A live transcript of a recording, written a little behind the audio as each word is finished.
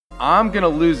I'm going to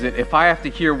lose it if I have to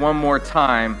hear one more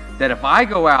time that if I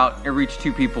go out and reach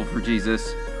 2 people for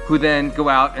Jesus, who then go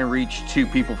out and reach 2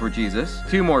 people for Jesus,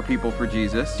 2 more people for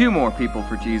Jesus, 2 more people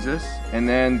for Jesus, and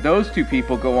then those 2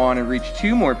 people go on and reach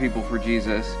 2 more people for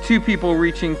Jesus, 2 people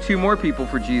reaching 2 more people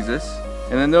for Jesus,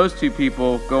 and then those 2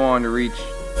 people go on to reach.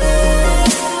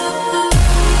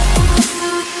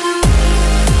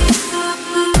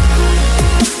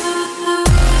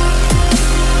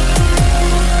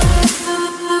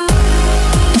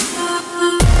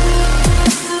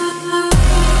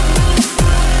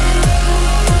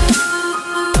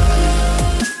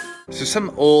 So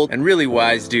some old and really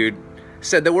wise dude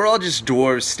said that we're all just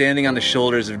dwarves standing on the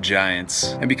shoulders of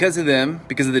giants. And because of them,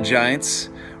 because of the giants,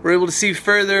 we're able to see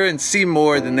further and see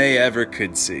more than they ever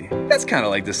could see. That's kind of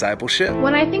like discipleship.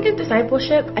 When I think of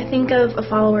discipleship, I think of a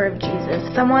follower of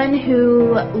Jesus. Someone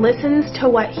who listens to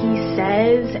what he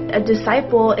says. A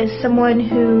disciple is someone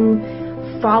who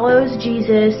follows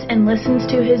Jesus and listens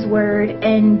to his word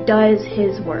and does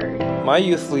his word. My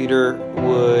youth leader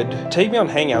would take me on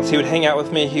hangouts. He would hang out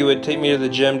with me. He would take me to the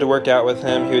gym to work out with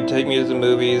him. He would take me to the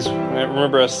movies. I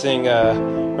remember us seeing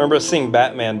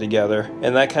Batman together,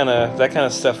 and that kind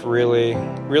of stuff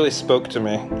really spoke to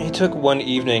me. He took one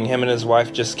evening. Him and his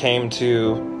wife just came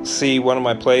to see one of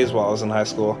my plays while I was in high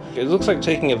school. It looks like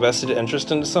taking a vested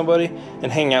interest into somebody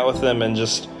and hanging out with them and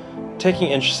just taking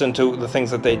interest into the things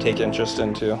that they take interest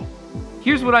into.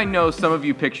 Here's what I know some of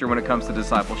you picture when it comes to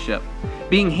discipleship.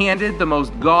 Being handed the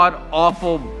most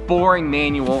god-awful, boring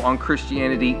manual on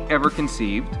Christianity ever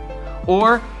conceived,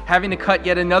 or having to cut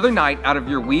yet another night out of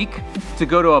your week to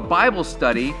go to a Bible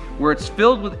study where it's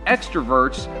filled with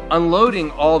extroverts unloading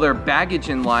all their baggage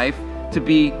in life to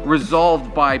be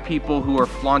resolved by people who are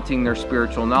flaunting their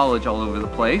spiritual knowledge all over the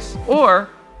place, or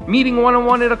meeting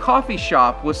one-on-one at a coffee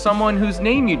shop with someone whose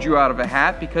name you drew out of a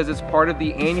hat because it's part of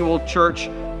the annual church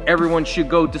everyone should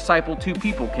go disciple 2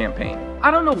 people campaign.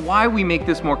 I don't know why we make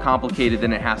this more complicated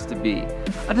than it has to be.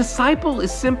 A disciple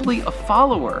is simply a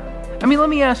follower. I mean, let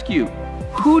me ask you,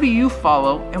 who do you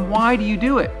follow and why do you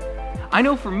do it? I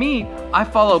know for me, I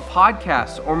follow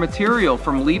podcasts or material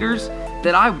from leaders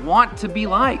that I want to be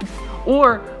like.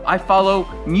 Or I follow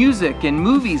music and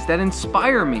movies that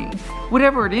inspire me.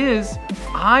 Whatever it is,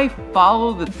 I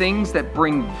follow the things that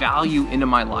bring value into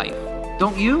my life.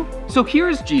 Don't you? So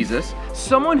here's Jesus,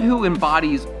 someone who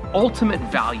embodies ultimate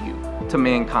value to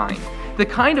mankind. The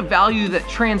kind of value that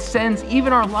transcends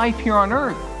even our life here on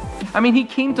earth. I mean, he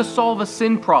came to solve a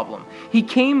sin problem. He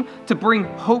came to bring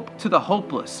hope to the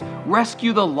hopeless,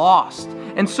 rescue the lost,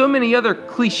 and so many other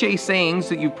cliche sayings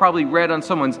that you've probably read on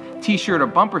someone's t-shirt or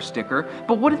bumper sticker.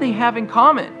 But what do they have in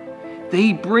common?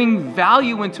 They bring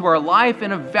value into our life,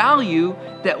 and a value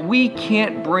that we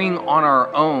can't bring on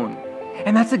our own.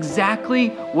 And that's exactly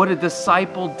what a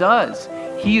disciple does.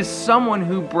 He is someone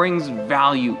who brings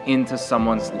value into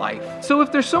someone's life. So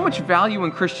if there's so much value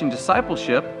in Christian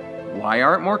discipleship, why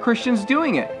aren't more Christians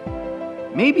doing it?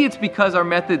 Maybe it's because our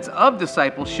methods of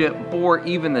discipleship bore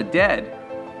even the dead.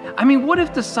 I mean, what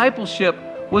if discipleship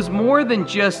was more than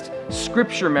just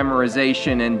scripture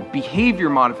memorization and behavior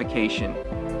modification?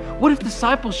 What if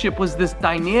discipleship was this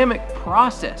dynamic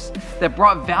process that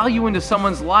brought value into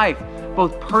someone's life,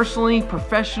 both personally,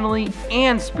 professionally,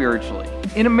 and spiritually?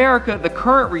 In America, the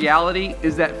current reality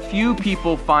is that few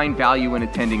people find value in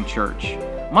attending church,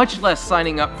 much less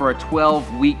signing up for a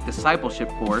 12-week discipleship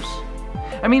course.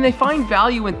 I mean, they find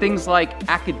value in things like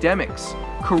academics,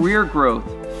 career growth,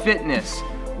 fitness,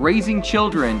 raising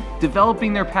children,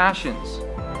 developing their passions.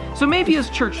 So maybe as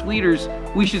church leaders,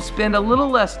 we should spend a little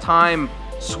less time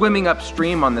swimming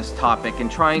upstream on this topic and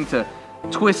trying to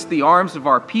twist the arms of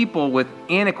our people with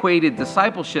antiquated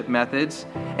discipleship methods,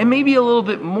 and maybe a little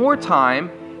bit more time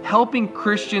helping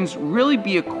Christians really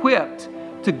be equipped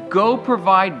to go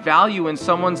provide value in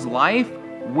someone's life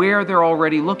where they're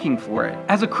already looking for it.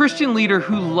 As a Christian leader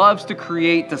who loves to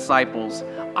create disciples,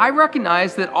 I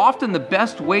recognize that often the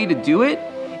best way to do it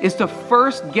is to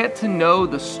first get to know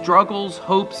the struggles,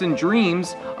 hopes, and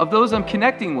dreams of those I'm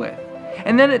connecting with.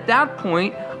 And then at that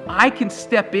point, I can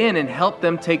step in and help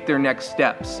them take their next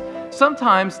steps.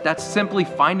 Sometimes that's simply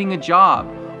finding a job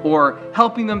or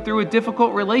helping them through a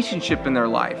difficult relationship in their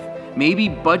life, maybe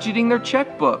budgeting their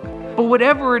checkbook. But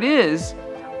whatever it is,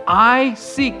 I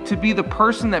seek to be the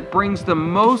person that brings the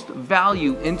most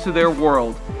value into their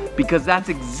world, because that's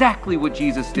exactly what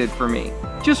Jesus did for me.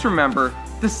 Just remember,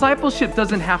 discipleship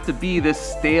doesn't have to be this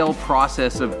stale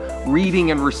process of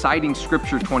reading and reciting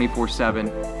scripture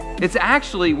 24/7. It's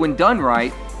actually, when done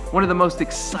right, one of the most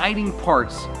exciting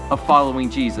parts of following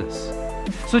Jesus.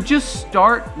 So just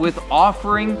start with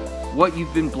offering what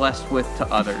you've been blessed with to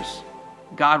others.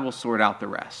 God will sort out the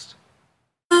rest.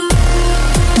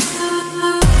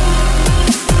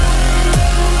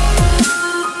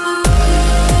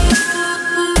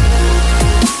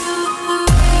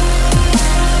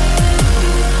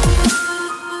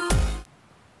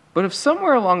 But if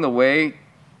somewhere along the way,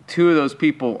 two of those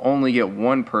people only get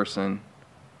one person,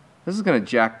 this is going to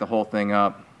jack the whole thing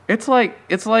up. It's like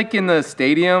in the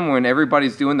stadium when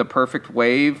everybody's doing the perfect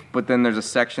wave, but then there's a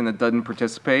section that doesn't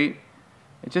participate.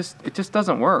 It just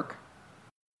doesn't work.